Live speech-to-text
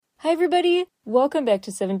Hi everybody! Welcome back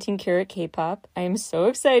to 17 Karat K-Pop. I am so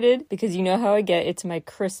excited because you know how I get. It's my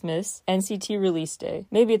Christmas NCT release day.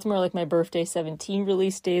 Maybe it's more like my birthday 17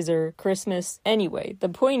 release days or Christmas. Anyway, the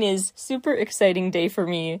point is, super exciting day for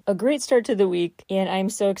me. A great start to the week, and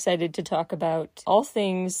I'm so excited to talk about all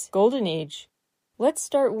things Golden Age. Let's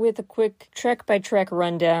start with a quick track-by-track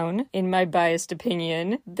rundown, in my biased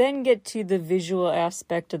opinion, then get to the visual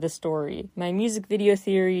aspect of the story, my music video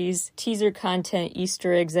theories, teaser content,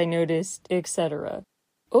 Easter eggs I noticed, etc.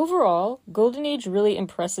 Overall, Golden Age really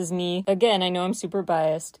impresses me. Again, I know I'm super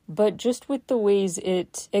biased, but just with the ways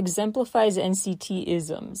it exemplifies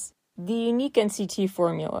NCT-isms. The unique NCT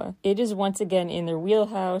formula. It is once again in their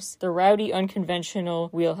wheelhouse, the rowdy, unconventional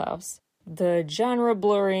wheelhouse. The genre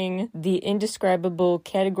blurring, the indescribable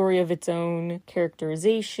category of its own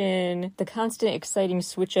characterization, the constant exciting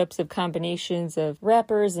switch-ups of combinations of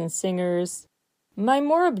rappers and singers. My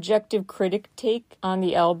more objective critic take on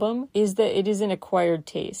the album is that it is an acquired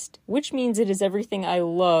taste, which means it is everything I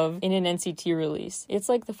love in an NCT release. It's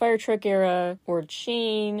like the Fire Truck era, or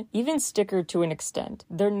Chain, even Sticker to an extent.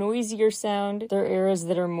 Their noisier sound, their eras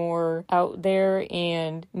that are more out there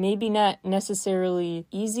and maybe not necessarily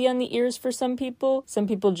easy on the ears for some people. Some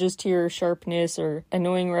people just hear sharpness or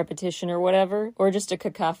annoying repetition or whatever, or just a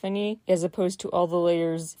cacophony, as opposed to all the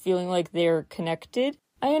layers feeling like they're connected.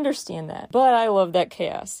 I understand that, but I love that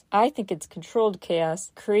chaos. I think it's controlled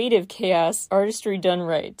chaos, creative chaos, artistry done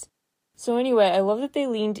right. So anyway, I love that they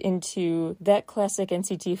leaned into that classic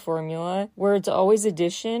NCT formula where it's always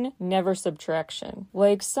addition, never subtraction.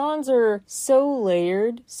 Like, songs are so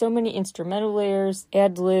layered, so many instrumental layers,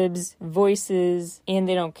 ad-libs, voices, and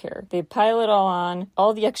they don't care. They pile it all on,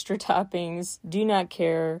 all the extra toppings, do not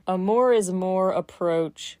care. A more is more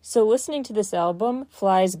approach. So listening to this album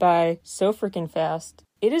flies by so freaking fast.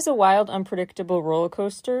 It is a wild, unpredictable roller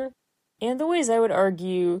coaster. And the ways I would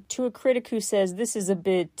argue, to a critic who says this is a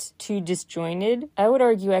bit too disjointed, I would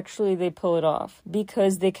argue actually they pull it off,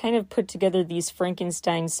 because they kind of put together these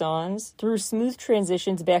Frankenstein songs through smooth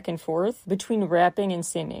transitions back and forth between rapping and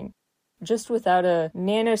singing. Just without a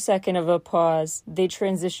nanosecond of a pause, they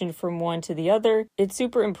transition from one to the other. It's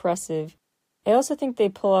super impressive. I also think they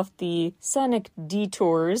pull off the sonic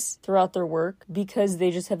detours throughout their work because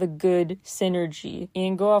they just have a good synergy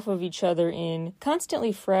and go off of each other in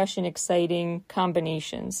constantly fresh and exciting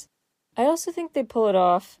combinations. I also think they pull it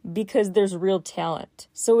off because there's real talent,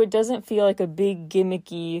 so it doesn't feel like a big,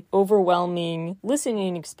 gimmicky, overwhelming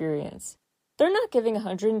listening experience. They're not giving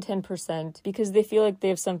 110% because they feel like they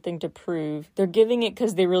have something to prove. They're giving it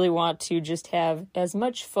because they really want to just have as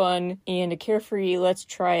much fun and a carefree, let's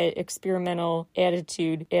try it, experimental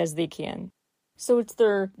attitude as they can. So it's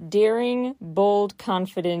their daring, bold,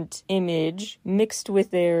 confident image mixed with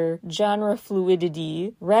their genre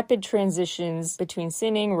fluidity, rapid transitions between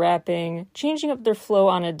singing, rapping, changing up their flow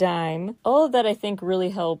on a dime. All of that I think really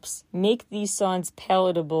helps make these songs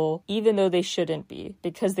palatable, even though they shouldn't be,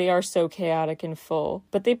 because they are so chaotic and full,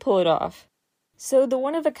 but they pull it off. So the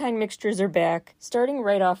one-of-a-kind mixtures are back, starting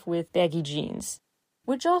right off with baggy jeans,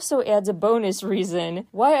 which also adds a bonus reason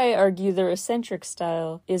why I argue their eccentric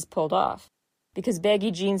style is pulled off. Because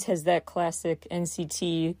baggy jeans has that classic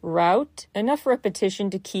NCT route, enough repetition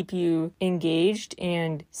to keep you engaged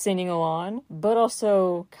and singing along, but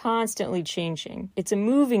also constantly changing. It's a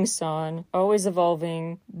moving song, always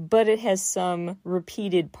evolving, but it has some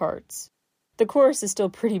repeated parts. The chorus is still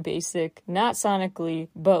pretty basic, not sonically,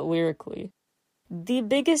 but lyrically. The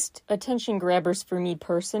biggest attention grabbers for me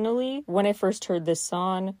personally, when I first heard this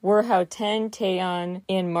song, were how Ten, Taeyeon,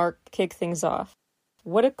 and Mark kick things off.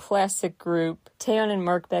 What a classic group. Taeyeon and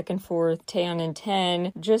Mark back and forth, Taeyeon and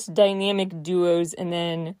Ten, just dynamic duos, and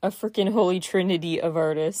then a freaking holy trinity of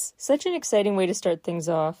artists. Such an exciting way to start things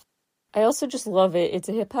off. I also just love it. It's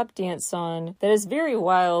a hip-hop dance song that is very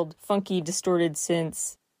wild, funky, distorted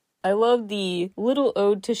synths. I love the little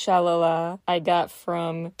ode to Shalala I got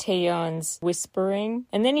from Taeyeon's whispering.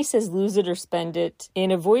 And then he says, lose it or spend it,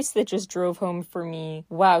 in a voice that just drove home for me.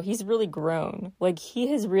 Wow, he's really grown. Like, he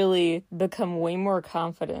has really become way more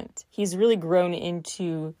confident. He's really grown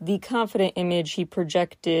into the confident image he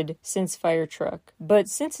projected since Fire Truck. But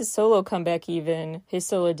since his solo comeback even, his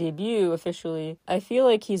solo debut officially, I feel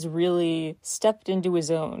like he's really stepped into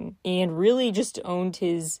his own and really just owned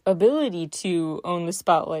his ability to own the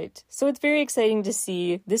spotlight. So it's very exciting to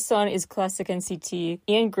see. This song is classic NCT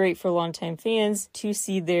and great for longtime fans to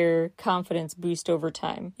see their confidence boost over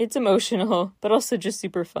time. It's emotional, but also just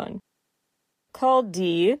super fun. Call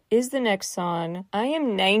D is the next song. I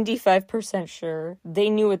am 95% sure they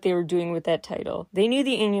knew what they were doing with that title. They knew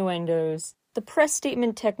the innuendos. The press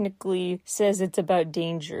statement technically says it's about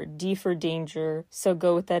danger, D for danger, so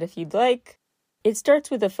go with that if you'd like. It starts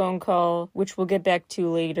with a phone call, which we'll get back to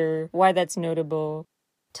later, why that's notable.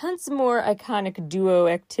 Tons more iconic duo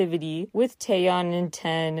activity with Taeyeon and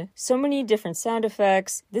Ten. So many different sound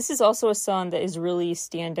effects. This is also a song that is really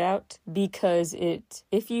standout because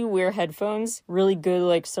if you wear headphones, really good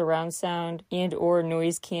like surround sound and or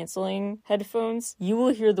noise canceling headphones, you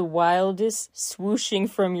will hear the wildest swooshing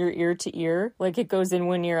from your ear to ear, like it goes in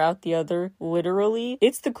one ear out the other, literally.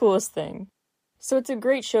 It's the coolest thing. So it's a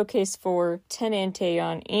great showcase for Ten and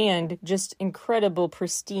Taeyeon and just incredible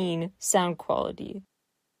pristine sound quality.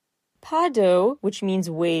 Pado, which means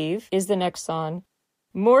wave, is the next song.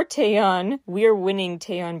 More Taeyeon. We are winning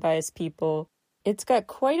Taeyeon bias people. It's got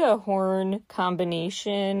quite a horn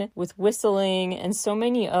combination with whistling and so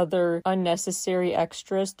many other unnecessary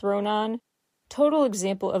extras thrown on. Total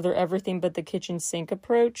example of their everything but the kitchen sink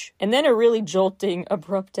approach. And then a really jolting,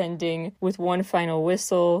 abrupt ending with one final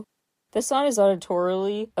whistle. The song is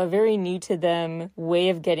auditorily a very new to them way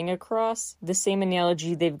of getting across the same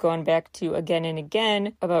analogy they've gone back to again and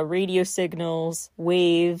again about radio signals,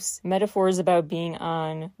 waves, metaphors about being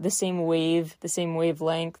on the same wave, the same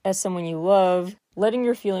wavelength as someone you love, letting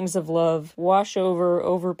your feelings of love wash over,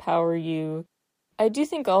 overpower you. I do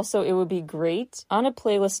think also it would be great on a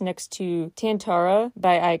playlist next to Tantara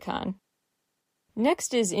by iKON.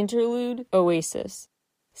 Next is Interlude, Oasis.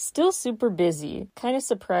 Still super busy, kind of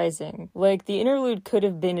surprising. Like, the interlude could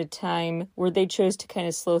have been a time where they chose to kind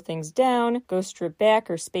of slow things down, go stripped back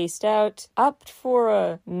or spaced out, opt for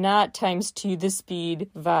a not times 2 the speed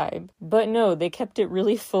vibe. But no, they kept it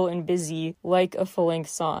really full and busy, like a full-length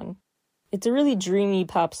song. It's a really dreamy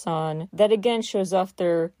pop song that again shows off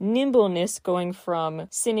their nimbleness going from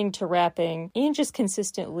singing to rapping and just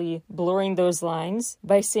consistently blurring those lines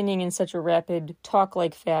by singing in such a rapid,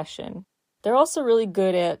 talk-like fashion. They're also really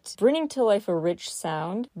good at bringing to life a rich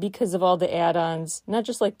sound because of all the add-ons, not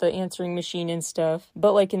just like the answering machine and stuff,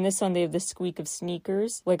 but like in this one they have the squeak of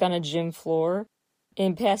sneakers, like on a gym floor.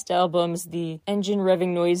 In past albums, the engine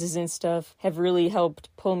revving noises and stuff have really helped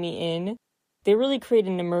pull me in. They really create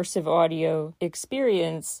an immersive audio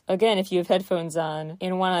experience, again, if you have headphones on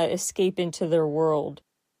and want to escape into their world.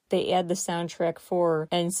 They add the soundtrack for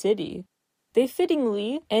NCT. They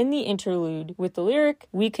fittingly end the interlude with the lyric,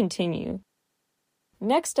 "We continue."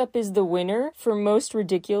 Next up is the winner for most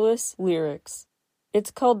ridiculous lyrics. It's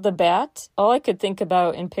called The Bat. All I could think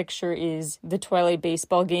about and picture is the Twilight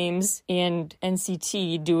baseball games and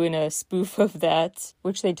NCT doing a spoof of that,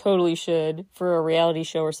 which they totally should for a reality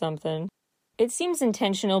show or something. It seems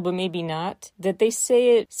intentional, but maybe not, that they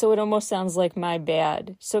say it so it almost sounds like my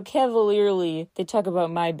bad. So cavalierly, they talk about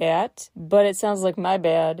my bat, but it sounds like my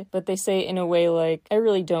bad, but they say it in a way like, I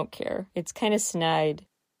really don't care. It's kind of snide.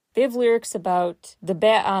 They have lyrics about the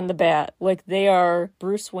bat on the bat, like they are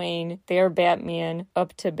Bruce Wayne, they are Batman,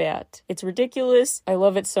 up to bat. It's ridiculous. I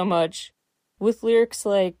love it so much. With lyrics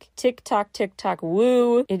like tick tock,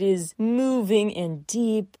 woo, it is moving and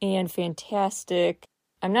deep and fantastic.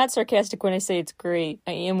 I'm not sarcastic when I say it's great.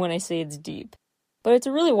 I am when I say it's deep. But it's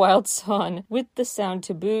a really wild song with the sound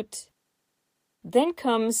to boot. Then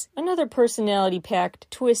comes another personality-packed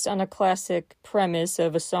twist on a classic premise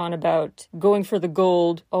of a song about going for the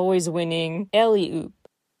gold, always winning, alley-oop.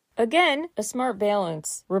 Again, a smart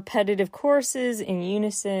balance. Repetitive choruses in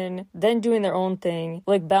unison, then doing their own thing,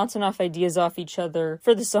 like bouncing off ideas off each other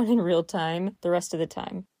for the song in real time the rest of the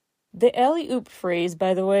time. The alley-oop phrase,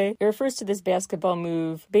 by the way, it refers to this basketball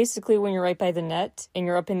move. Basically, when you're right by the net and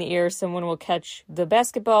you're up in the air, someone will catch the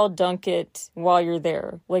basketball, dunk it while you're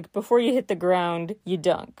there. Like, before you hit the ground, you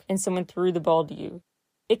dunk, and someone threw the ball to you.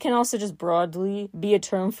 It can also just broadly be a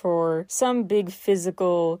term for some big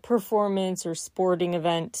physical performance or sporting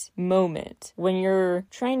event moment when you're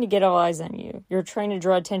trying to get all eyes on you. You're trying to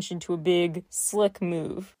draw attention to a big, slick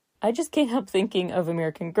move. I just can't help thinking of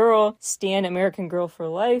American Girl, stan American Girl for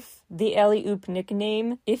life, the alley-oop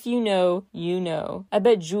nickname. If you know, you know. I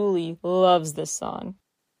bet Julie loves this song.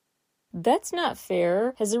 That's Not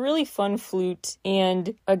Fair has a really fun flute,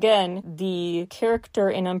 and again, the character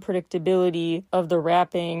and unpredictability of the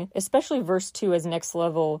rapping, especially verse 2 as next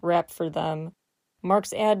level rap for them.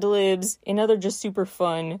 Mark's ad-libs and other just super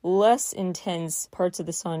fun, less intense parts of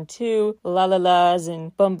the song too, la-la-las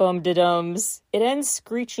and bum-bum-da-dums. It ends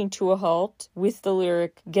screeching to a halt with the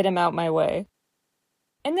lyric, "Get him out my way."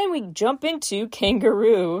 And then we jump into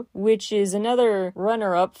Kangaroo, which is another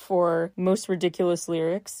runner-up for most ridiculous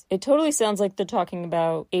lyrics. It totally sounds like they're talking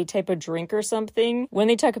about a type of drink or something when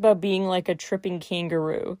they talk about being like a tripping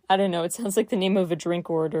kangaroo. I don't know, it sounds like the name of a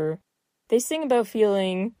drink order. They sing about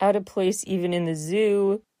feeling out of place even in the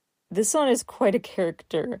zoo. This song is quite a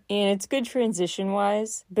character, and it's good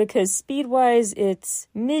transition-wise, because speed-wise, it's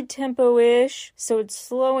mid-tempo-ish, so it's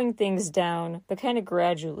slowing things down, but kind of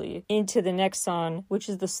gradually, into the next song, which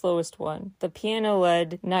is the slowest one, the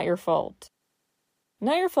piano-led Not Your Fault.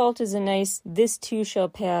 Not Your Fault is a nice "This Too Shall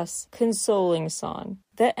Pass" consoling song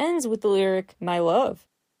that ends with the lyric, "My love."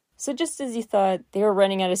 So just as you thought they were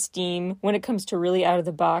running out of steam when it comes to really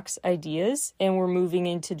out-of-the-box ideas, and we're moving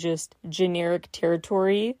into just generic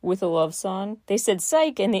territory with a love song, they said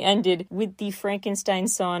psych, and they ended with the Frankenstein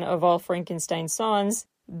song of all Frankenstein songs,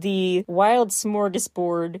 the wild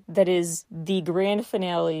smorgasbord that is the grand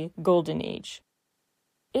finale, Golden Age.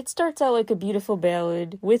 It starts out like a beautiful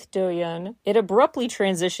ballad with Do-yeon. It abruptly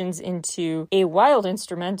transitions into a wild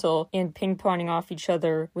instrumental and ping-ponging off each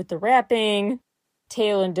other with the rapping.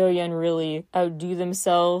 Taeil and Do-yeon really outdo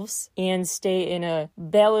themselves and stay in a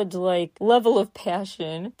ballad-like level of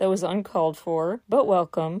passion that was uncalled for, but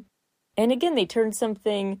welcome. And again, they turned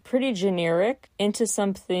something pretty generic into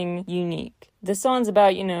something unique. The song's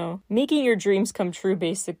about, making your dreams come true,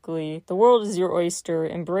 basically. The world is your oyster.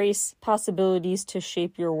 Embrace possibilities to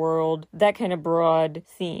shape your world. That kind of broad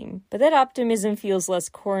theme. But that optimism feels less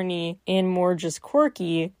corny and more just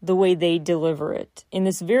quirky the way they deliver it in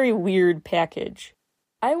this very weird package.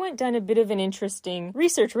 I went down a bit of an interesting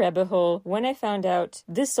research rabbit hole when I found out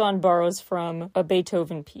this song borrows from a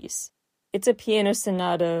Beethoven piece. It's a piano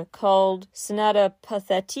sonata called Sonata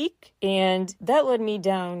Pathétique, and that led me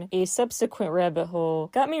down a subsequent rabbit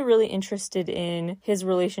hole, got me really interested in his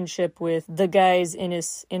relationship with the guys in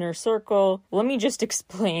his inner circle. Let me just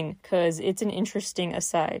explain, because it's an interesting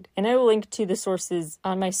aside, and I will link to the sources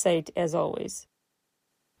on my site as always.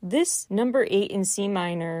 This number 8 in C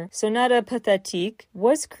minor, Sonata Pathétique,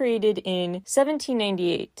 was created in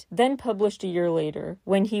 1798, then published a year later,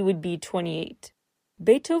 when he would be 28.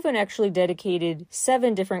 Beethoven actually dedicated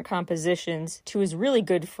 7 different compositions to his really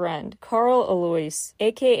good friend, Karl Alois,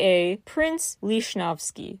 aka Prince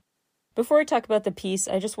Lichnowsky. Before I talk about the piece,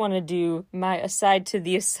 I just want to do my aside to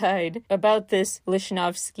the aside about this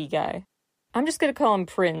Lichnowsky guy. I'm just going to call him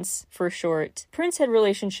Prince for short. Prince had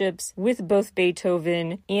relationships with both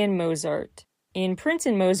Beethoven and Mozart. And Prince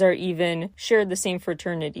and Mozart even shared the same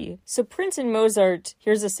fraternity. So Prince and Mozart,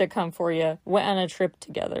 here's a sitcom for you, went on a trip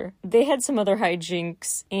together. They had some other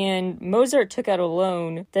hijinks, and Mozart took out a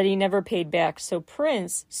loan that he never paid back. So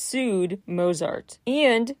Prince sued Mozart,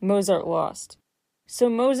 and Mozart lost. So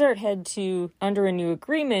Mozart had to, under a new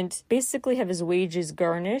agreement, basically have his wages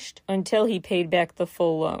garnished until he paid back the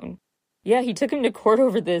full loan. Yeah, he took him to court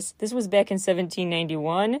over this. This was back in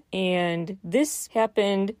 1791, and this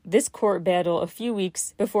court battle, a few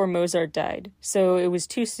weeks before Mozart died. So it was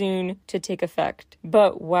too soon to take effect.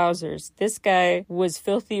 But wowzers, this guy was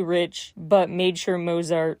filthy rich, but made sure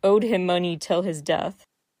Mozart owed him money till his death.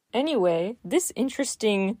 Anyway, this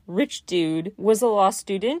interesting rich dude was a law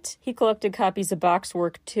student. He collected copies of Bach's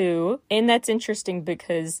work too. And that's interesting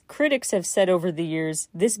because critics have said over the years,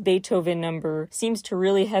 this Beethoven number seems to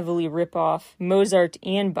really heavily rip off Mozart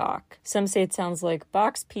and Bach. Some say it sounds like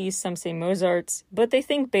Bach's piece, some say Mozart's, but they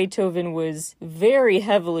think Beethoven was very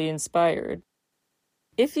heavily inspired.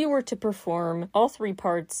 If you were to perform all 3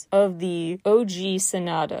 parts of the OG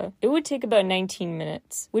Sonata, it would take about 19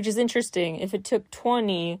 minutes, which is interesting. If it took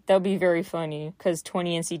 20, that would be very funny, because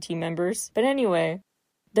 20 NCT members. But anyway,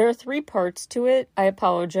 there are 3 parts to it. I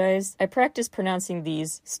apologize. I practice pronouncing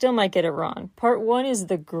these. Still might get it wrong. Part 1 is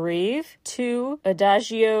the grave, 2,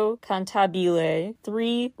 Adagio Cantabile,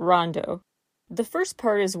 3, Rondo. The first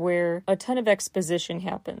part is where a ton of exposition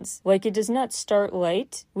happens. Like, it does not start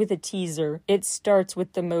light with a teaser. It starts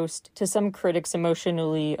with the most, to some critics,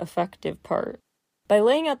 emotionally effective part. By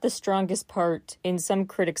laying out the strongest part in some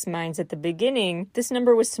critics' minds at the beginning, this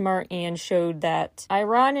number was smart and showed that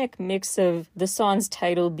ironic mix of the song's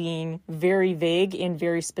title being very vague and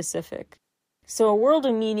very specific. So a world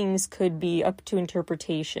of meanings could be up to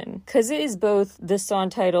interpretation, because it is both the song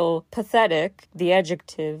title pathetic, the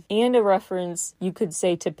adjective, and a reference, you could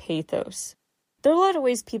say, to pathos. There are a lot of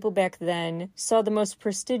ways people back then saw the most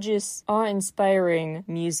prestigious, awe-inspiring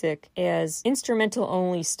music as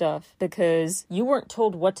instrumental-only stuff, because you weren't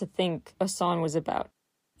told what to think a song was about.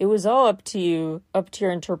 It was all up to you, up to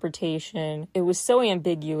your interpretation. It was so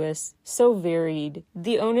ambiguous, so varied.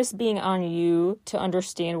 The onus being on you to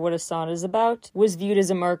understand what a song is about was viewed as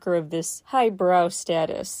a marker of this highbrow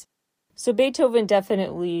status. So Beethoven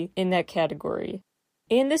definitely in that category.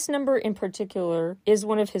 And this number in particular is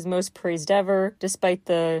one of his most praised ever, despite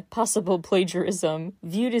the possible plagiarism,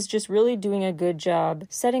 viewed as just really doing a good job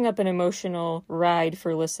setting up an emotional ride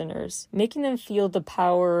for listeners, making them feel the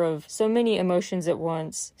power of so many emotions at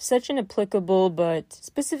once. Such an applicable but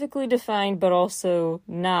specifically defined but also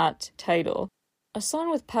not title. A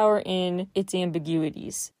song with power in its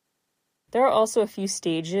ambiguities. There are also a few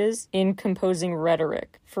stages in composing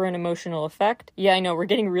rhetoric for an emotional effect. Yeah, I know, we're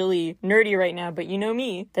getting really nerdy right now, but you know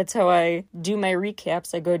me. That's how I do my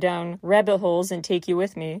recaps. I go down rabbit holes and take you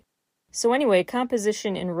with me. So anyway,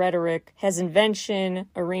 composition in rhetoric has invention,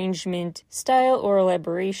 arrangement, style or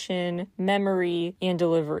elaboration, memory, and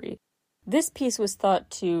delivery. This piece was thought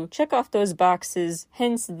to check off those boxes,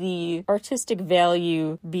 hence the artistic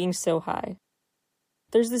value being so high.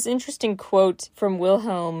 There's this interesting quote from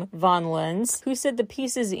Wilhelm von Lenz, who said the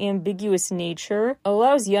piece's ambiguous nature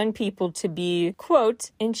allows young people to be,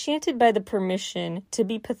 quote, enchanted by the permission to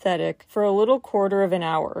be pathetic for a little quarter of an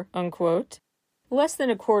hour, unquote. Less than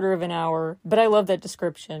a quarter of an hour, but I love that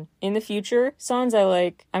description. In the future, songs I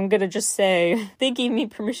like, I'm gonna just say, they gave me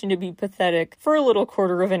permission to be pathetic for a little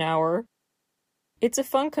quarter of an hour. It's a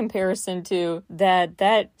fun comparison, too,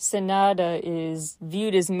 that sonata is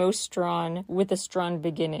viewed as most strong with a strong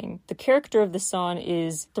beginning. The character of the song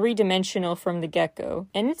is three-dimensional from the get-go.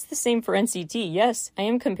 And it's the same for NCT. Yes, I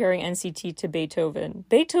am comparing NCT to Beethoven.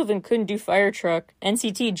 Beethoven couldn't do Fire Truck.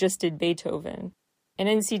 NCT just did Beethoven. And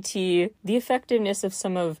NCT, the effectiveness of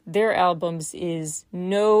some of their albums is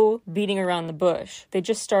no beating around the bush. They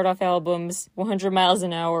just start off albums 100 miles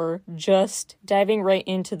an hour, just diving right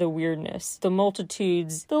into the weirdness, the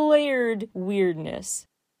multitudes, the layered weirdness.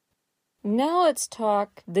 Now let's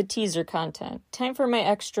talk the teaser content. Time for my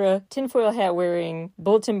extra tinfoil hat wearing,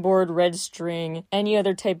 bulletin board red string, any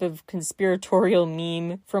other type of conspiratorial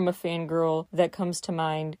meme from a fangirl that comes to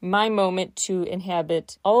mind. My moment to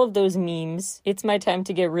inhabit all of those memes. It's my time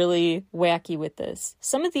to get really wacky with this.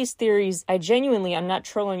 Some of these theories, I'm not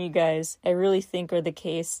trolling you guys, I really think are the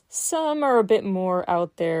case. Some are a bit more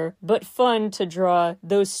out there, but fun to draw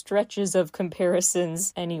those stretches of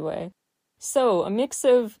comparisons anyway. So, a mix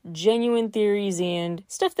of genuine theories and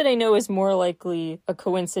stuff that I know is more likely a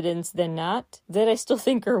coincidence than not, that I still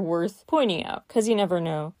think are worth pointing out, because you never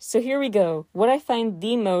know. So here we go. What I find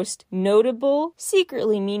the most notable,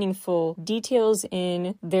 secretly meaningful details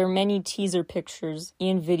in their many teaser pictures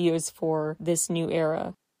and videos for this new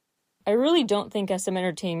era. I really don't think SM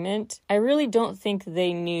Entertainment, I really don't think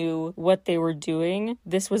they knew what they were doing.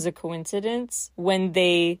 This was a coincidence. When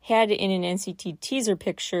they had in an NCT teaser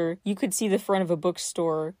picture, you could see the front of a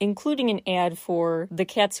bookstore, including an ad for The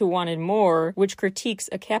Cats Who Wanted More, which critiques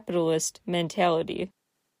a capitalist mentality.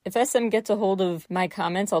 If SM gets a hold of my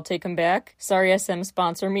comments, I'll take them back. Sorry, SM,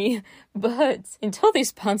 sponsor me. But until they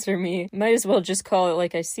sponsor me, might as well just call it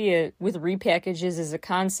like I see it, with repackages as a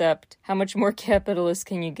concept. How much more capitalist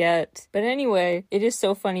can you get? But anyway, it is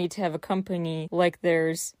so funny to have a company like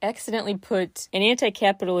theirs accidentally put an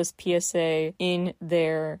anti-capitalist PSA in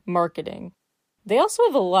their marketing. They also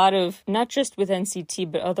have a lot of, not just with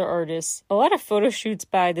NCT, but other artists, a lot of photo shoots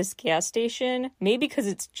by this gas station, maybe because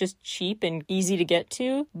it's just cheap and easy to get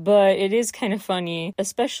to, but it is kind of funny.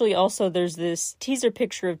 Especially also there's this teaser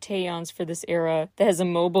picture of Taeyon's for this era that has a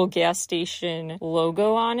mobile gas station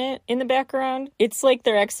logo on it in the background. It's like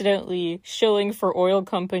they're accidentally shilling for oil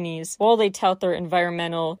companies while they tout their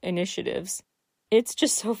environmental initiatives. It's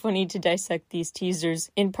just so funny to dissect these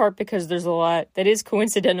teasers, in part because there's a lot that is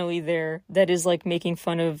coincidentally there that is like making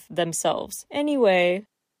fun of themselves. Anyway,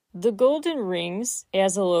 the golden rings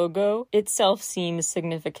as a logo itself seems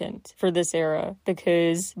significant for this era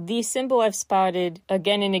because the symbol I've spotted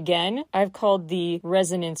again and again, I've called the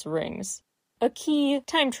resonance rings. A key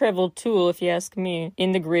time travel tool, if you ask me,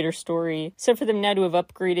 in the greater story. So for them now to have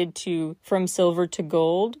upgraded from silver to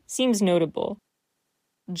gold seems notable.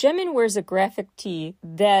 Jimin wears a graphic tee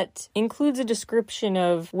that includes a description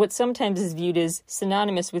of what sometimes is viewed as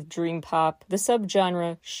synonymous with dream pop, the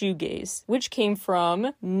subgenre shoegaze, which came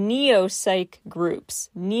from neo-psych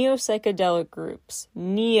groups, neo-psychedelic groups,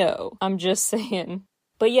 neo, I'm just saying.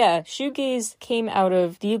 But yeah, shoegaze came out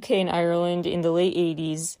of the UK and Ireland in the late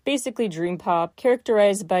 80s, basically dream pop,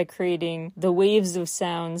 characterized by creating the waves of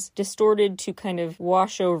sounds distorted to kind of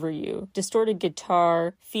wash over you. Distorted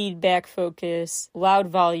guitar, feedback focus, loud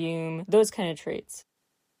volume, those kind of traits.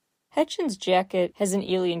 Haechan's jacket has an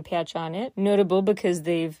alien patch on it, notable because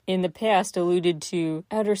they've, in the past, alluded to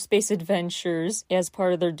outer space adventures as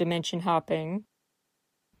part of their dimension hopping.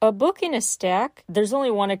 A book in a stack, there's only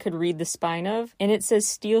one I could read the spine of, and it says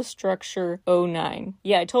Steel Structure 09.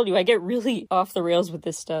 Yeah, I told you, I get really off the rails with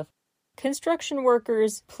this stuff. Construction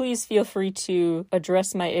workers, please feel free to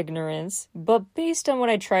address my ignorance, but based on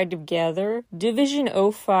what I tried to gather, Division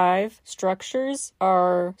 05 structures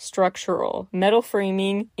are structural. Metal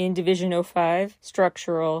framing in Division 05,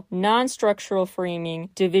 structural. Non-structural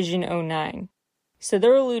framing, Division 09. So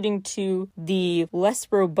they're alluding to the less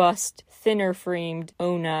robust, thinner framed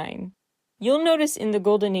 09. You'll notice in the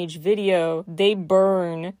Golden Age video, they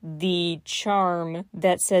burn the charm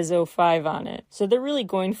that says 05 on it. So they're really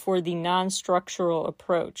going for the non-structural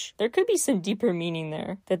approach. There could be some deeper meaning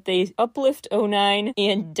there, that they uplift 09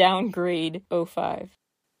 and downgrade 05.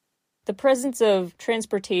 The presence of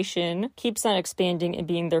transportation keeps on expanding and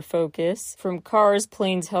being their focus. From cars,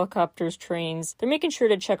 planes, helicopters, trains, they're making sure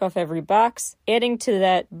to check off every box. Adding to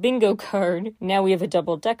that bingo card, now we have a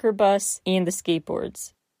double-decker bus and the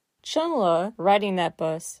skateboards. Chunla, riding that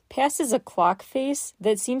bus, passes a clock face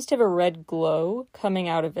that seems to have a red glow coming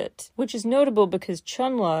out of it, which is notable because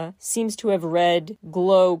Chunla seems to have red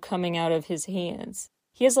glow coming out of his hands.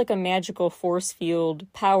 He has like a magical force field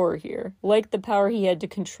power here, like the power he had to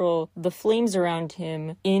control the flames around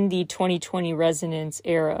him in the 2020 Resonance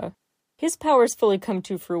era. His powers fully come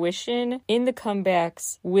to fruition in the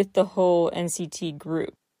comebacks with the whole NCT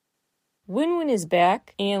group. Win-Win is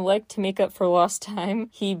back, and like to make up for lost time,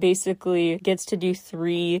 he basically gets to do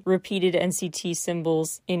 3 repeated NCT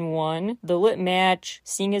symbols in one: the lit match,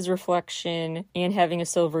 seeing his reflection, and having a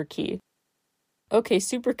silver key. Okay,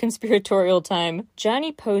 super conspiratorial time.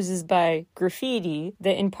 Johnny poses by graffiti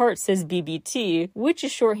that in part says BBT, which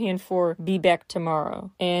is shorthand for Be Back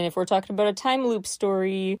Tomorrow. And if we're talking about a time loop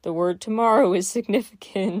story, the word tomorrow is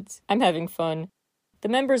significant. I'm having fun. The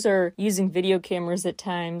members are using video cameras at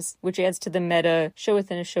times, which adds to the meta show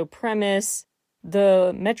within a show premise.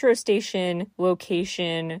 The metro station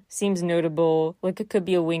location seems notable, like it could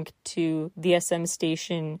be a wink to the SM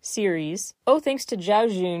Station series. Oh, thanks to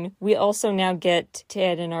Zhaojun, we also now get to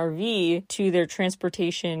add an RV to their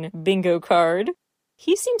transportation bingo card.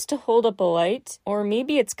 He seems to hold up a light, or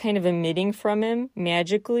maybe it's kind of emitting from him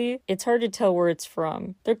magically. It's hard to tell where it's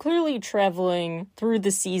from. They're clearly traveling through the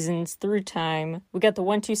seasons, through time. We got the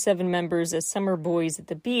 127 members as summer boys at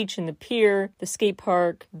the beach and the pier, the skate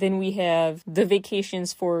park. Then we have the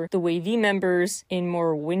vacations for the Wavy members in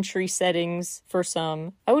more wintry settings for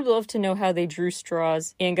some. I would love to know how they drew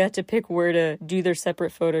straws and got to pick where to do their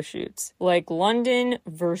separate photo shoots. Like London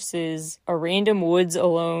versus a random woods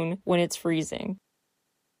alone when it's freezing.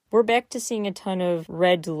 We're back to seeing a ton of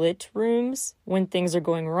red lit rooms when things are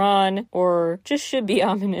going wrong or just should be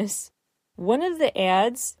ominous. One of the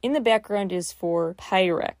ads in the background is for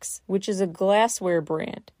Pyrex, which is a glassware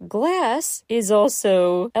brand. Glass is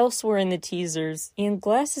also elsewhere in the teasers, and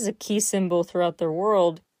glass is a key symbol throughout their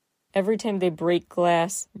world. Every time they break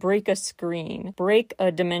glass, break a screen, break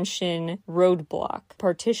a dimension roadblock,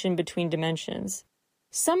 partition between dimensions.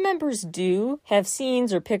 Some members do have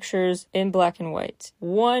scenes or pictures in black and white,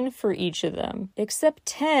 one for each of them, except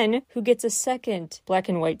 10, who gets a second black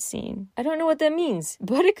and white scene. I don't know what that means,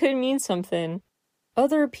 but it could mean something.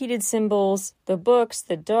 Other repeated symbols, the books,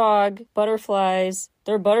 the dog, butterflies.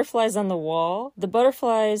 There are butterflies on the wall. The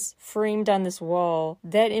butterflies framed on this wall,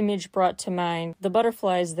 that image brought to mind the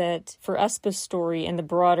butterflies that, for Espa's story and the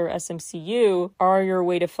broader SMCU, are your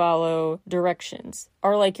way to follow directions,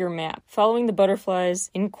 are like your map. Following the butterflies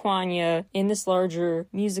in Kwanya, in this larger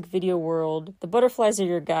music video world, the butterflies are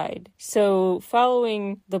your guide. So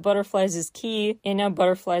following the butterflies is key, and now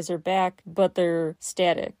butterflies are back, but they're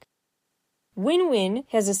static. Win-Win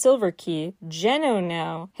has a silver key. Geno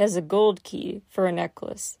now has a gold key for a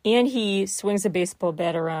necklace. And he swings a baseball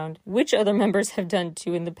bat around, which other members have done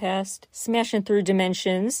too in the past, smashing through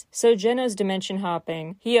dimensions. So Geno's dimension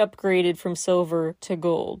hopping. He upgraded from silver to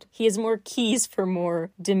gold. He has more keys for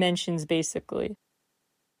more dimensions, basically.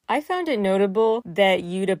 I found it notable that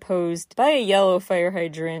Yuta posed by a yellow fire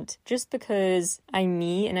hydrant just because I'm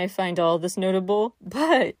me and I find all this notable,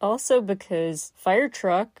 but also because fire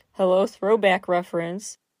truck, hello, throwback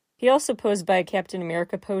reference. He also posed by a Captain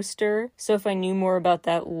America poster, so if I knew more about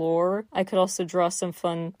that lore, I could also draw some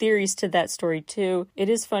fun theories to that story too. It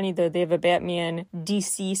is funny though, they have a Batman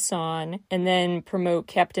DC song, and then promote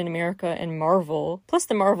Captain America and Marvel, plus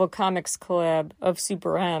the Marvel Comics collab of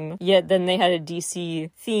Super M, yet then they had a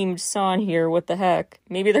DC themed song here, what the heck?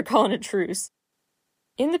 Maybe they're calling a truce.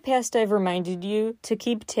 In the past, I've reminded you to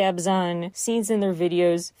keep tabs on scenes in their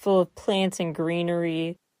videos full of plants and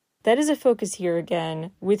greenery. That is a focus here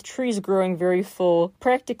again, with trees growing very full,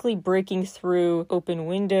 practically breaking through open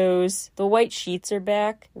windows. The white sheets are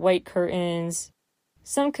back, white curtains.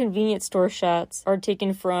 Some convenience store shots are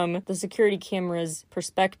taken from the security camera's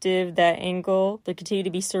perspective, that angle. They continue to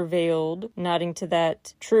be surveilled, nodding to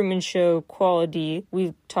that Truman Show quality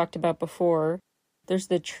we've talked about before. There's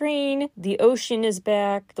the train, the ocean is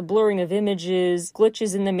back, the blurring of images,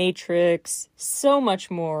 glitches in the matrix, so much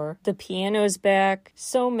more. The piano's back,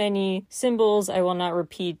 so many symbols I will not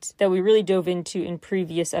repeat that we really dove into in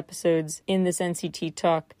previous episodes in this NCT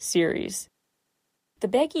Talk series. The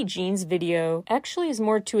baggy jeans video actually is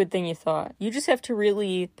more to it than you thought. You just have to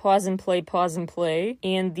really pause and play,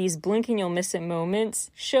 and these blink and you'll miss it moments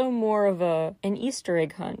show more of an Easter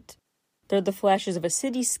egg hunt. They're the flashes of a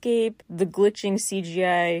cityscape, the glitching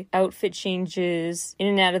CGI outfit changes, in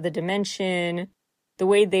and out of the dimension, the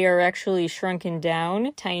way they are actually shrunken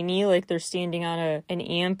down, tiny, like they're standing on an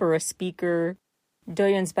amp or a speaker.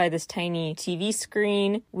 Doyeon's by this tiny TV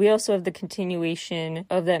screen. We also have the continuation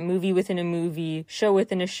of that movie within a movie, show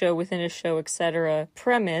within a show within a show, etc.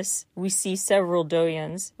 Premise, we see several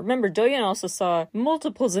Doyeons. Remember, Doyeon also saw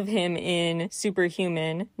multiples of him in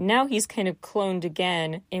Superhuman. Now he's kind of cloned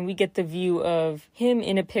again, and we get the view of him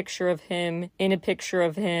in a picture of him, in a picture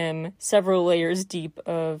of him, several layers deep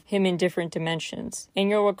of him in different dimensions. And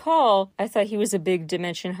you'll recall, I thought he was a big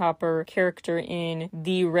dimension hopper character in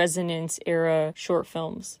the Resonance era short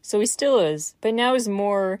films. So he still is, but now is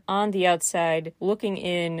more on the outside, looking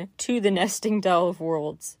in to the nesting doll of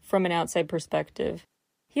worlds from an outside perspective.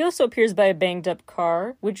 He also appears by a banged up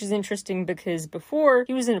car, which is interesting because before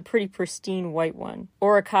he was in a pretty pristine white one,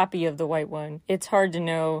 or a copy of the white one. It's hard to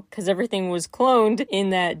know because everything was cloned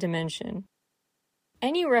in that dimension.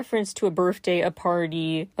 Any reference to a birthday, a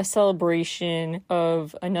party, a celebration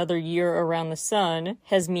of another year around the sun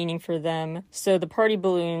has meaning for them, so the party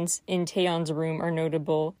balloons in Taeyeon's room are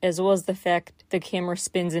notable, as well as the fact the camera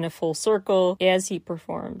spins in a full circle as he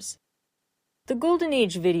performs. The Golden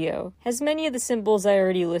Age video has many of the symbols I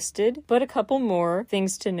already listed, but a couple more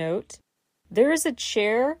things to note. There is a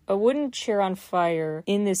chair, a wooden chair on fire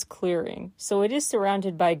in this clearing, so it is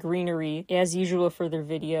surrounded by greenery, as usual for their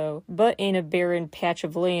video, but in a barren patch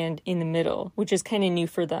of land in the middle, which is kind of new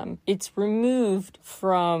for them. It's removed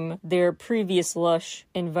from their previous lush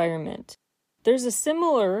environment. There's a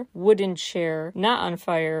similar wooden chair, not on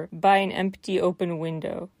fire, by an empty open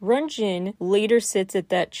window. Runjin later sits at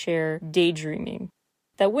that chair, daydreaming.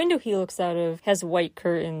 That window he looks out of has white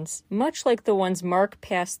curtains, much like the ones Mark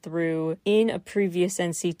passed through in a previous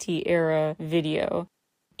NCT era video.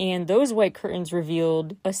 And those white curtains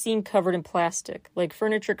revealed a scene covered in plastic, like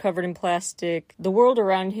furniture covered in plastic. The world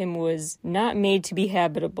around him was not made to be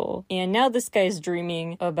habitable. And now this guy is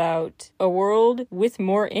dreaming about a world with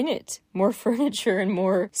more in it, more furniture and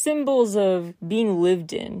more symbols of being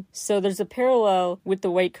lived in. So there's a parallel with the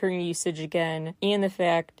white curtain usage again, and the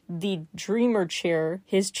fact the dreamer chair,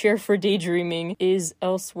 his chair for daydreaming, is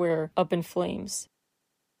elsewhere up in flames.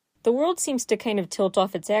 The world seems to kind of tilt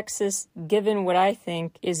off its axis, given what I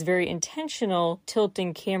think is very intentional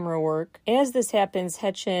tilting camera work. As this happens,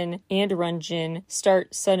 Haechan and Runjin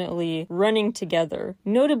start suddenly running together.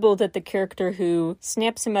 Notable that the character who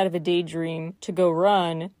snaps him out of a daydream to go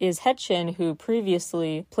run is Haechan, who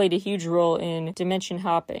previously played a huge role in dimension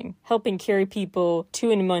hopping, helping carry people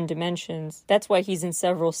to and among dimensions. That's why he's in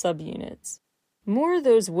several subunits. More of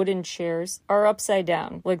those wooden chairs are upside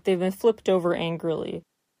down, like they've been flipped over angrily,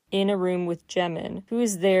 in a room with Jaemin, who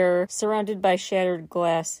is there, surrounded by shattered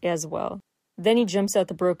glass as well. Then he jumps out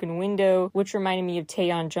the broken window, which reminded me of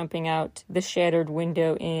Taeyeon jumping out the shattered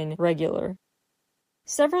window in Regular.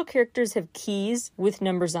 Several characters have keys with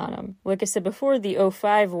numbers on them. Like I said before, the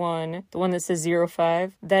 05 one, the one that says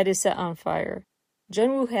 05, that is set on fire.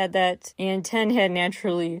 Jungwoo had that, and 10 had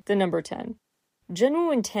naturally the number 10.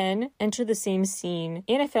 Jungwoo and 10 enter the same scene,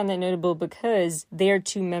 and I found that notable because they are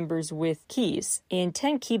two members with keys, and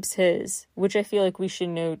 10 keeps his, which I feel like we should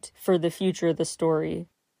note for the future of the story.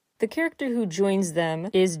 The character who joins them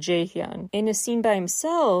is Jaehyun. In a scene by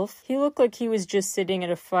himself, he looked like he was just sitting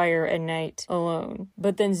at a fire at night alone.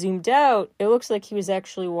 But then zoomed out, it looks like he was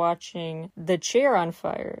actually watching the chair on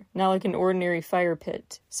fire, not like an ordinary fire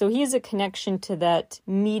pit. So he has a connection to that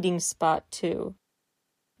meeting spot too.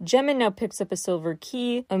 Jaemin now picks up a silver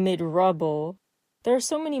key amid rubble. There are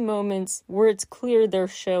so many moments where it's clear they're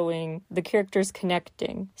showing the characters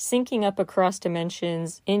connecting, syncing up across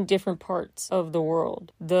dimensions in different parts of the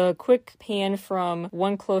world. The quick pan from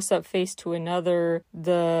one close-up face to another,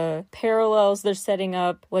 the parallels they're setting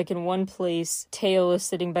up, like in one place, Taeyeon is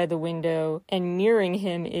sitting by the window, and mirroring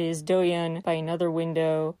him is Doyeon by another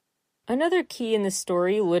window. Another key in the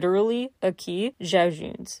story, literally a key,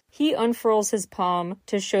 Zhaojun's. He unfurls his palm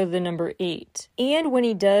to show the number 8. And when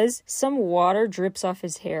he does, some water drips off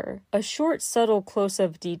his hair. A short, subtle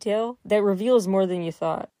close-up detail that reveals more than you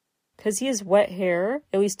thought. Because he has wet hair,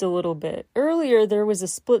 at least a little bit. Earlier, there was a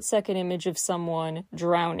split-second image of someone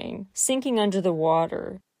drowning, sinking under the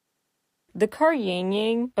water. The car Yang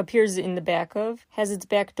Yang appears in the back of has its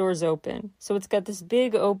back doors open. So it's got this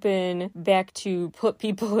big open back to put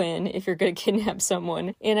people in if you're going to kidnap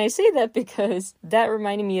someone. And I say that because that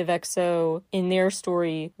reminded me of EXO in their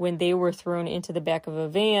story when they were thrown into the back of a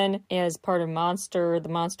van as part of Monster, the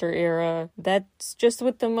Monster era. That's just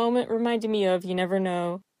what the moment reminded me of. You never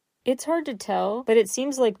know. It's hard to tell, but it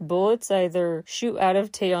seems like bullets either shoot out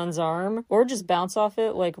of Taeyeon's arm or just bounce off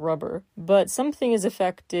it like rubber. But something is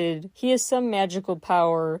affected. He has some magical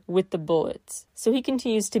power with the bullets. So he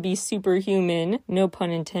continues to be superhuman, no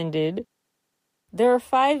pun intended. There are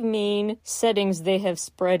 5 main settings they have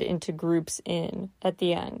spread into groups in at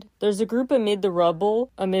the end. There's a group amid the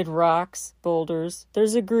rubble, amid rocks, boulders.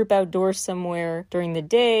 There's a group outdoors somewhere during the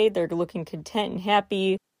day. They're looking content and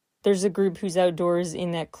happy. There's a group who's outdoors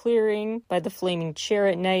in that clearing by the flaming chair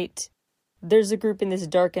at night. There's a group in this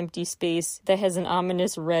dark, empty space that has an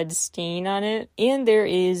ominous red stain on it. And there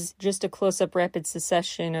is just a close-up rapid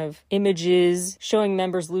succession of images showing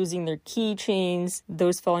members losing their keychains,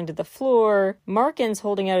 those falling to the floor. Markin's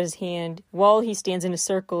holding out his hand while he stands in a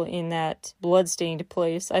circle in that blood-stained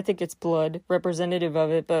place. I think it's blood, representative of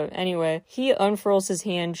it, but anyway. He unfurls his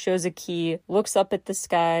hand, shows a key, looks up at the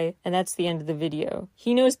sky, and that's the end of the video.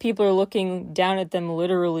 He knows people are looking down at them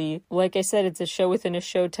literally. Like I said, it's a show within a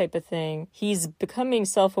show type of thing. He's becoming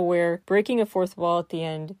self-aware, breaking a fourth wall at the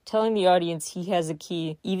end, telling the audience he has a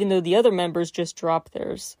key, even though the other members just dropped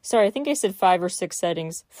theirs. Sorry, I think I said 5 or 6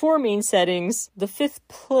 settings. 4 main settings. The 5th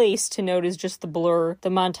place to note is just the blur, the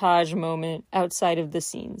montage moment outside of the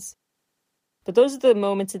scenes. But those are the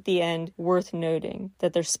moments at the end worth noting,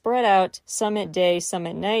 that they're spread out, some at day, some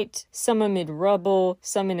at night, some amid rubble,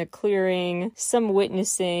 some in a clearing, some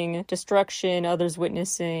witnessing destruction, others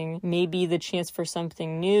witnessing maybe the chance for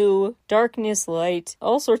something new, darkness, light,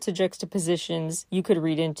 all sorts of juxtapositions you could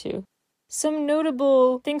read into. Some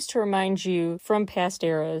notable things to remind you from past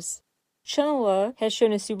eras. Chenla has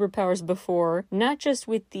shown his superpowers before, not just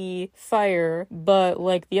with the fire, but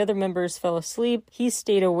like the other members fell asleep, he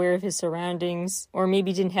stayed aware of his surroundings, or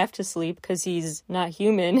maybe didn't have to sleep because he's not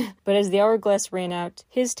human. But as the hourglass ran out,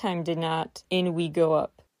 his time did not, and we go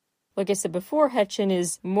up. Like I said before, Haechan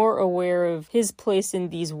is more aware of his place in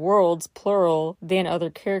these worlds, plural, than other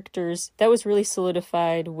characters. That was really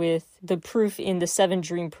solidified with the proof in the 7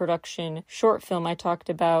 Dream production short film I talked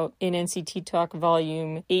about in NCT Talk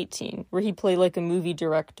Volume 18, where he played like a movie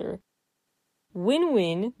director.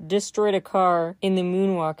 Win-Win destroyed a car in the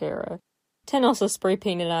Moonwalk era. Ten also spray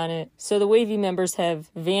painted on it, so the Wavy members have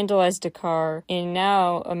vandalized a car, and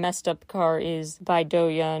now a messed up car is by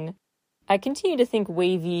Do-yeon. I continue to think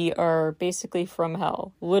Wavy are basically from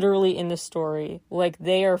hell, literally in the story. Like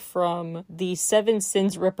they are from the 7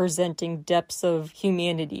 sins representing depths of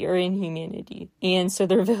humanity or inhumanity. And so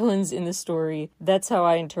they're villains in the story. That's how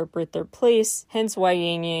I interpret their place, hence why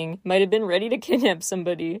Yang Yang might have been ready to kidnap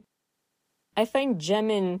somebody. I find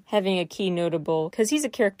Jimin having a key notable because he's a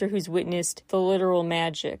character who's witnessed the literal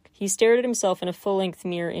magic. He stared at himself in a full-length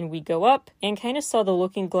mirror in We Go Up and kind of saw the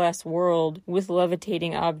looking glass world with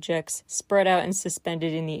levitating objects spread out and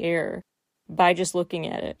suspended in the air. By just looking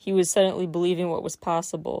at it, he was suddenly believing what was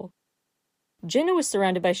possible. Jinna was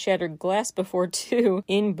surrounded by shattered glass before too,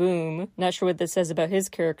 in Boom. Not sure what that says about his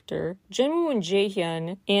character. Jinwoo and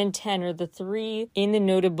Jaehyun and Ten are the 3 in the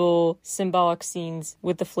notable symbolic scenes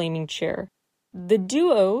with the flaming chair. The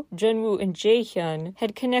duo, Jinwoo and Jaehyun,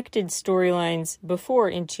 had connected storylines before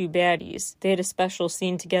in 2 Baddies. They had a special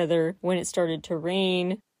scene together when it started to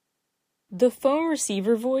rain. The phone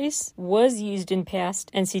receiver voice was used in past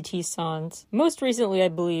NCT songs. Most recently, I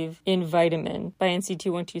believe, in Vitamin by NCT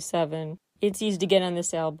 127. It's used again on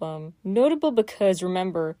this album. Notable because,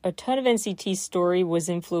 remember, a ton of NCT's story was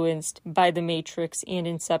influenced by The Matrix and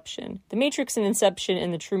Inception. The Matrix and Inception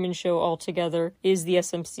and The Truman Show altogether is the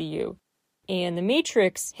SMCU. And The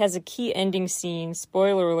Matrix has a key ending scene,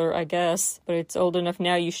 spoiler alert I guess, but it's old enough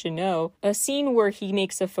now you should know, a scene where he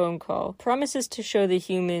makes a phone call, promises to show the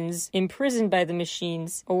humans imprisoned by the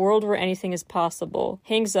machines a world where anything is possible,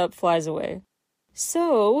 hangs up, flies away.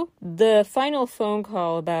 So, the final phone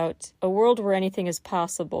call about a world where anything is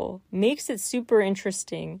possible makes it super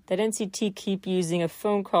interesting that NCT keep using a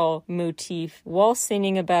phone call motif while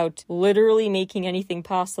singing about literally making anything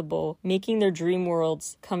possible, making their dream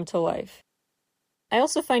worlds come to life. I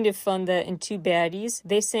also find it fun that in Two Baddies,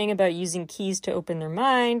 they sang about using keys to open their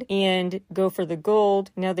mind and go for the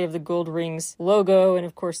gold. Now they have the gold rings logo and,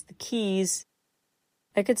 of course, the keys.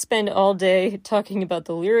 I could spend all day talking about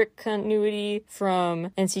the lyric continuity from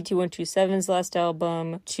NCT 127's last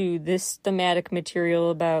album to this thematic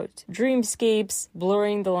material about dreamscapes,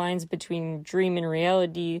 blurring the lines between dream and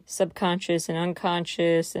reality, subconscious and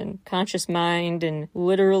unconscious, and conscious mind, and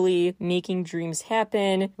literally making dreams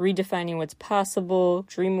happen, redefining what's possible,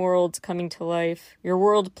 dream worlds coming to life, your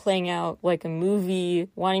world playing out like a movie,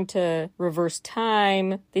 wanting to reverse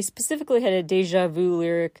time. They specifically had a deja vu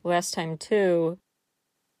lyric last time too.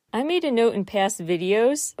 I made a note in past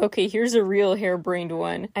videos. Okay, here's a real harebrained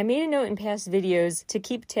one. I made a note in past videos to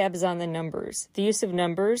keep tabs on the numbers. The use of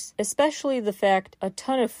numbers, especially the fact a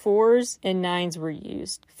ton of 4s and 9s were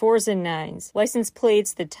used. 4s and 9s. License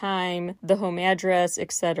plates, the time, the home address,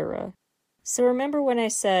 etc. So remember when I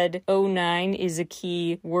said 09 is a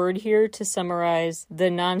key word here to summarize the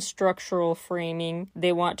non-structural framing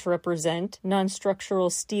they want to represent, non-structural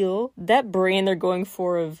steel, that brain they're going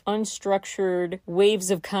for of unstructured waves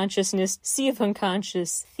of consciousness, sea of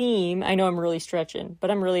unconscious theme. I know I'm really stretching, but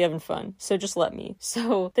I'm really having fun, so just let me.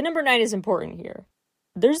 So the number 9 is important here.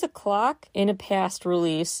 There's a clock in a past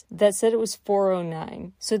release that said it was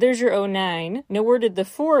 4:09. So there's your 09. Now where did the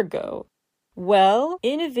 4 go? Well,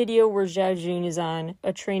 in a video where Xiaojun is on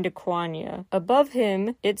a train to Kwanya, above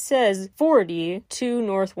him it says 40 to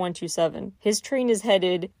North 127. His train is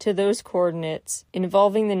headed to those coordinates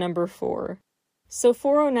involving the number 4. So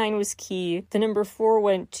 409 was key. The number 4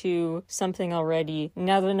 went to something already.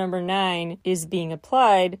 Now the number 9 is being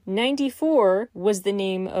applied. 94 was the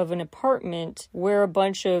name of an apartment where a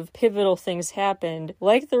bunch of pivotal things happened,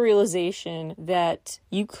 like the realization that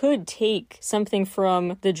you could take something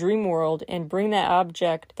from the dream world and bring that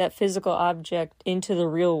object, that physical object, into the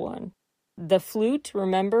real one. The flute,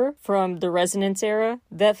 remember, from the Resonance era?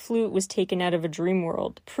 That flute was taken out of a dream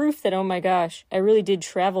world. Proof that, oh my gosh, I really did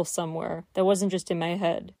travel somewhere. That wasn't just in my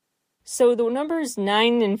head. So the numbers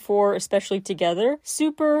 9 and 4, especially together,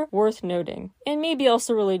 super worth noting. And maybe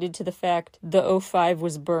also related to the fact the 05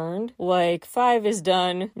 was burned. Like, 5 is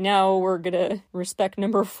done, now we're gonna respect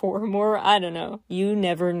number 4 more? I don't know. You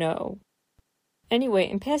never know. Anyway,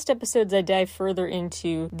 in past episodes, I dive further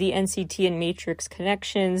into the NCT and Matrix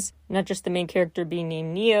connections, not just the main character being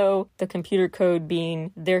named Neo, the computer code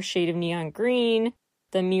being their shade of neon green,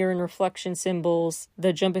 the mirror and reflection symbols,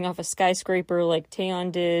 the jumping off a skyscraper like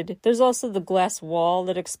Taeyeon did. There's also the glass wall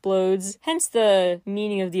that explodes, hence the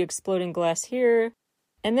meaning of the exploding glass here.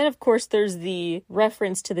 And then, of course, there's the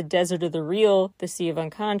reference to the desert of the real, the sea of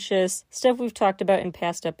unconscious, stuff we've talked about in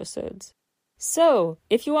past episodes. So,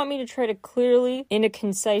 if you want me to try to clearly, in a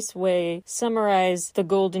concise way, summarize the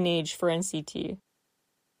golden age for NCT.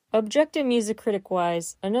 Objective music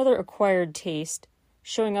critic-wise, another acquired taste,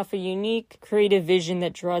 showing off a unique, creative vision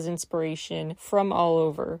that draws inspiration from all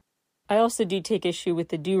over. I also do take issue with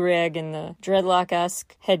the do-rag and the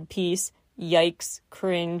dreadlock-esque headpiece. Yikes,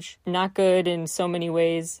 cringe, not good in so many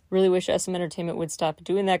ways. Really wish SM Entertainment would stop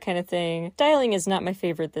doing that kind of thing. Styling is not my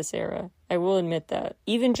favorite this era. I will admit that.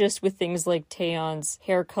 Even just with things like Taeyeon's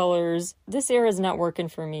hair colors, this era is not working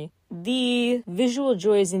for me. The visual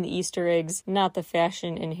joy is in the Easter eggs, not the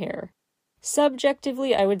fashion and hair.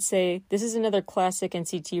 Subjectively, I would say this is another classic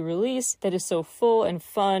NCT release that is so full and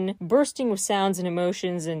fun, bursting with sounds and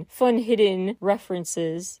emotions and fun hidden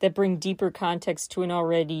references that bring deeper context to an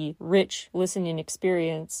already rich listening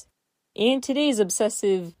experience. And today's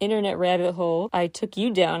obsessive internet rabbit hole I took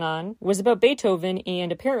you down on was about Beethoven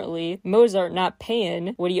and apparently Mozart not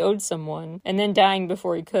paying what he owed someone and then dying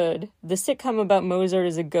before he could. The sitcom about Mozart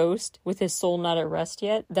as a ghost with his soul not at rest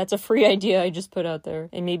yet, that's a free idea I just put out there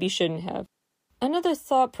and maybe shouldn't have. Another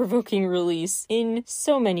thought-provoking release in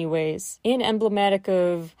so many ways, and emblematic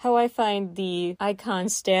of how I find the icon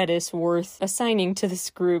status worth assigning to this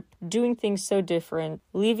group, doing things so different,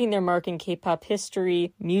 leaving their mark in K-pop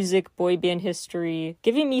history, music, boy band history,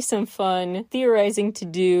 giving me some fun, theorizing to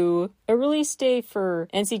do. A release day for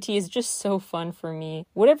NCT is just so fun for me.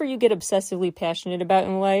 Whatever you get obsessively passionate about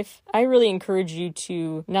in life, I really encourage you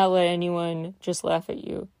to not let anyone just laugh at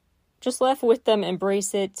you. Just laugh with them,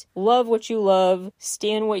 embrace it, love what you love,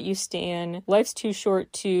 stand what you stand. Life's too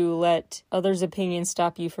short to let others' opinions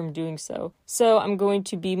stop you from doing so. So I'm going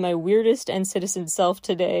to be my weirdest NCitizen self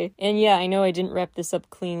today. And yeah, I know I didn't wrap this up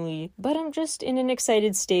cleanly, but I'm just in an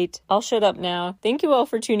excited state. I'll shut up now. Thank you all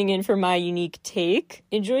for tuning in for my unique take.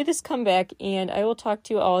 Enjoy this comeback, and I will talk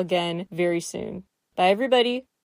to you all again very soon. Bye, everybody.